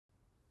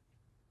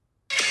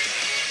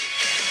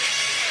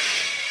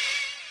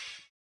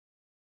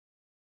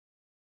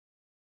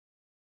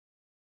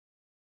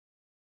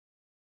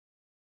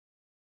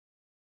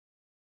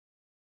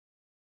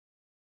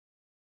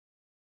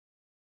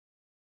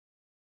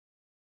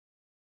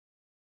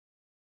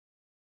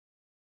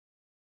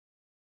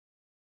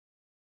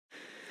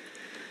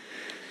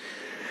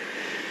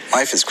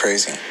Life is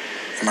crazy.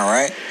 Am I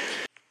right?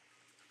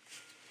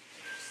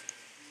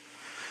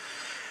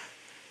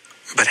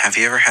 But have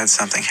you ever had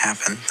something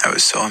happen that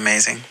was so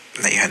amazing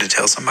that you had to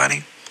tell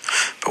somebody?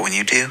 But when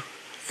you do,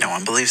 no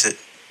one believes it.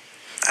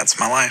 That's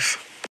my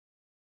life.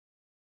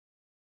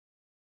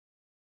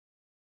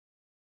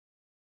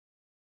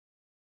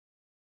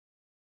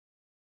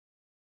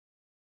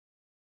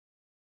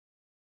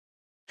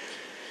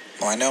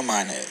 Well, I know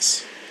mine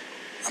is.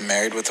 I'm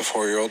married with a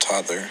 4-year-old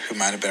toddler who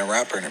might have been a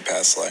rapper in her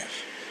past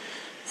life.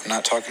 I'm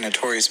not talking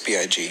Notorious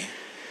B.I.G.,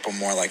 but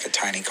more like a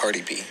tiny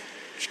Cardi B.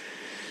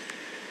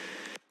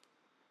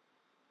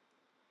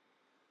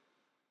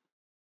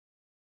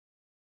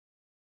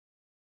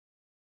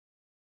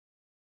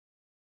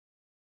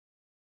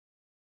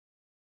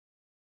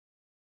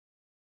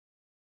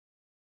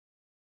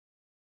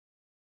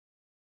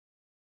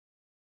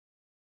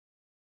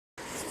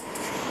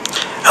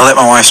 I let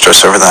my wife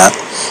stress over that,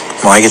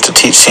 while I get to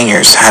teach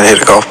seniors how to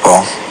hit a golf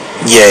ball.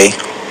 Yay.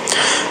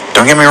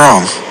 Don't get me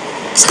wrong.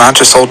 It's not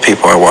just old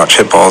people I watch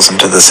hit balls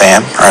into the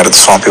sand or out of the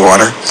swampy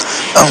water.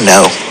 Oh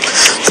no.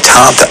 The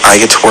talent that I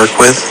get to work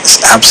with is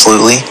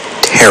absolutely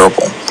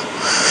terrible.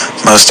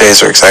 Most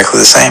days are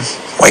exactly the same.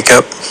 Wake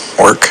up,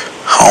 work,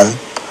 home,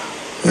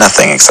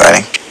 nothing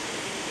exciting.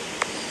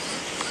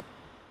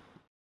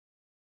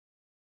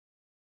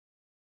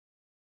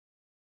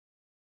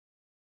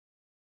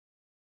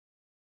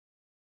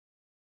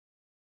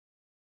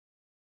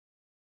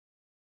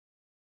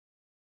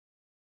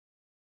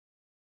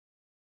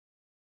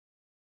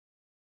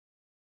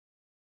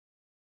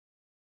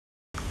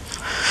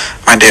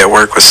 My day at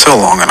work was so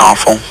long and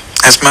awful,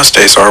 as most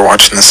days are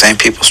watching the same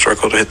people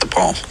struggle to hit the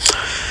ball.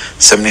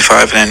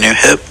 75 and a new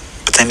hip,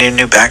 but they need a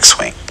new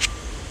backswing.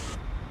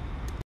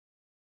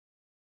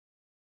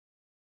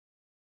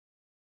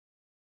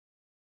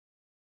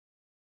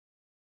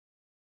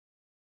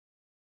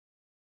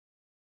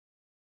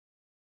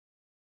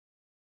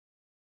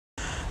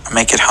 I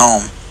make it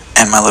home,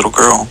 and my little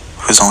girl,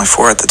 who was only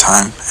 4 at the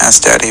time,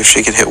 asked Daddy if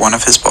she could hit one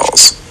of his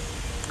balls.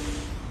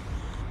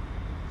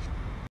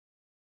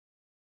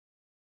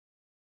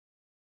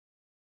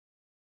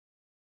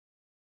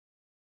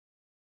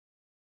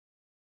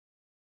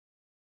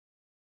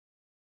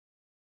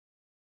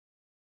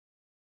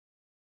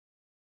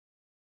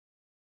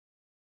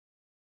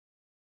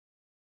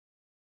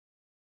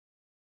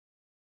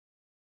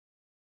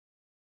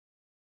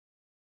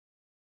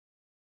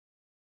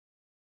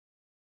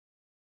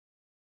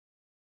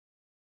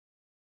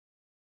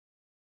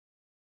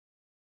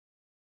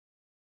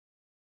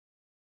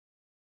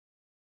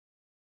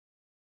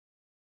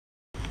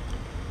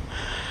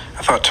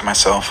 I thought to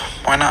myself,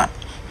 why not?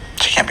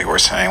 She can't be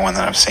worse than anyone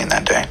that I've seen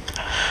that day.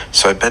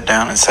 So I bed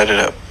down and set it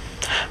up.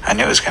 I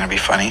knew it was going to be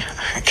funny,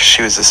 because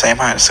she was the same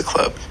height as the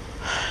club.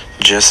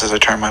 Just as I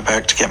turned my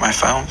back to get my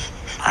phone,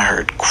 I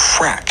heard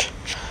crack.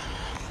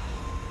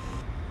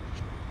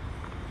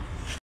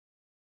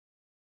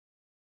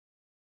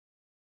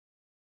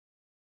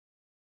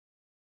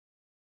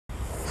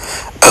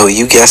 Oh,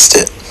 you guessed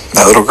it.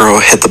 That little girl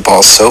hit the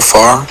ball so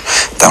far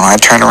that when I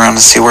turned around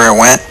to see where it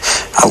went,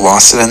 I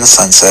lost it in the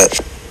sunset.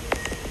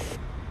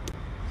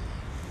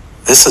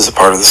 This is a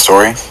part of the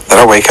story that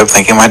I wake up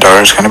thinking my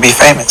daughter's going to be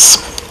famous.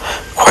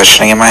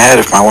 Questioning in my head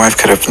if my wife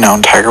could have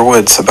known Tiger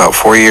Woods about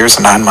 4 years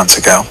and 9 months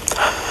ago.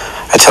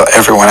 I tell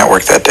everyone at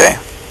work that day.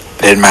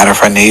 It didn't matter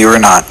if I knew you or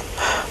not.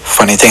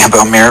 Funny thing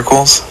about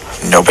miracles,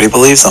 nobody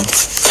believes them.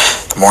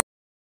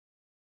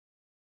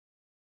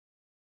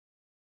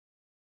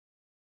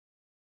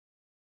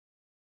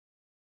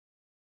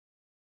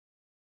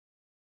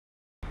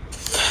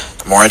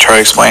 The more I try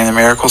to explain the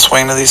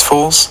MiracleSwing to these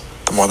fools,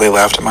 the more they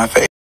laughed in my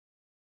face.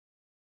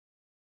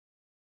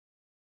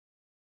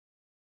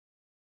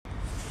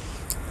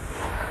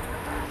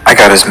 I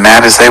got as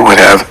mad as they would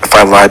have if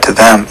I lied to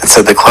them and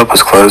said the club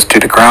was closed due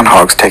to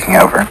groundhogs taking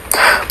over.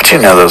 But you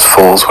know those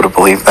fools would have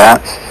believed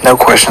that. No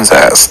questions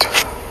asked.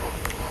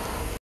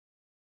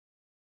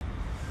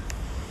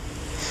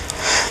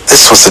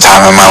 This was the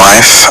time in my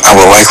life I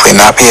will likely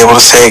not be able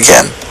to say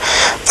again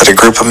that a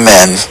group of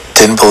men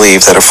didn't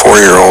believe that a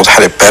 4-year-old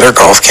had a better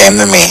golf game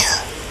than me.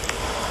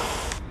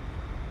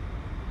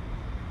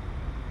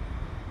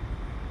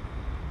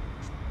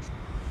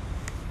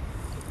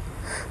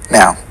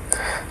 Now,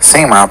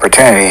 seeing my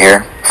opportunity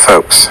here,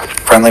 folks,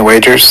 friendly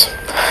wagers?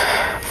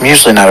 I'm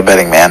usually not a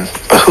betting man,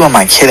 but who am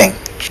I kidding?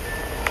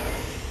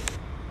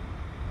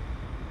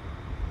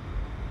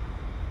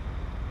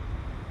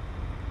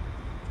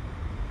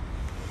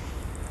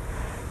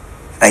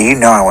 Now you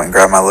know I went and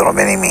grabbed my little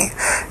mini-me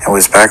and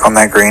was back on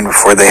that green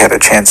before they had a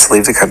chance to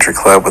leave the country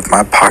club with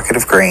my pocket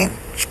of green.